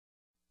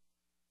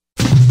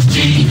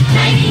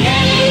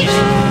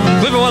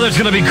Cleveland weather's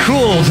going to be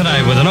cool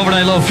tonight with an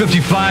overnight low of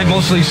 55,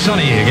 mostly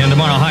sunny. Again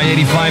tomorrow, high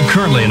 85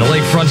 currently, and the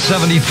lakefront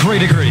 73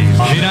 degrees.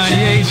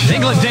 G-98,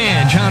 England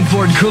Dan, John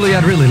Ford Cooley,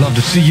 I'd really love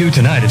to see you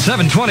tonight at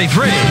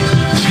 7:23.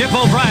 Skip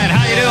O'Brien,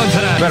 how you doing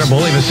tonight? Better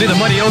believe it. See the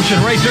Muddy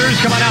Ocean Racers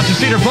come on out to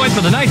Cedar Point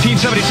for the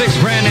 1976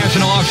 Grand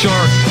National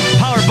Offshore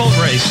Power Boat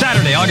Race,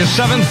 Saturday, August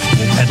 7th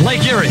at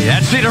Lake Erie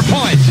at Cedar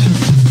Point.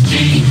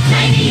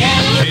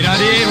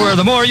 G-98, where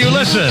the more you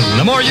listen,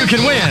 the more you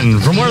can win.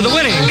 From where the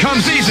winning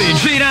comes easy.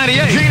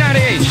 G-98.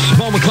 G-98.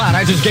 Beau McCloud,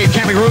 I just gave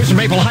Tammy Roos in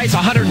Maple Heights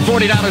 $140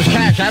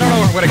 cash. I don't know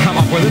where I'm going to come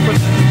up with it, but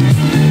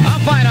I'll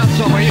find out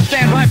somewhere. You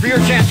stand by for your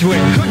chance to win.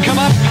 Could come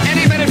up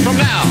any minute from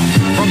now.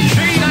 From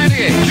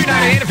G-98.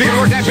 G-98, if you can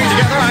work that beat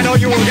together, I know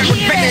you will get with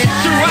Vicky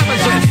Sue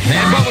Robinson.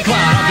 And Beau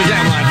McCloud off the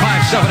jam line.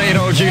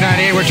 5780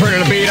 G-98. We're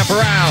turning the beat up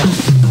around.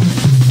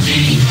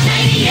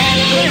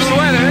 The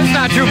weather, it's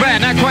not too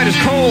bad. Not quite as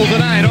cold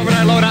tonight.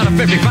 Overnight low down to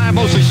 55.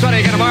 Mostly sunny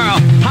again tomorrow.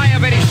 High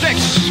of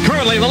 86.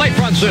 Currently in the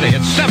lakefront city.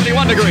 It's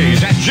 71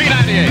 degrees at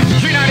G-98.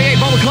 G-98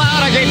 Beau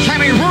McCloud. I gave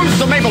Tammy Roos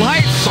of Maple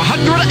Heights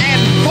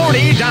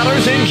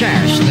 $140 in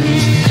cash.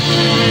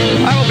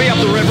 I will be up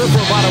the river for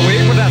about a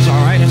week, but that's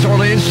all right. It's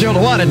Orleans still to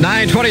 1 at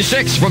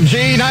 9:26 from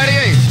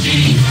G-98.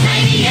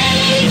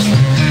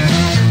 G-98.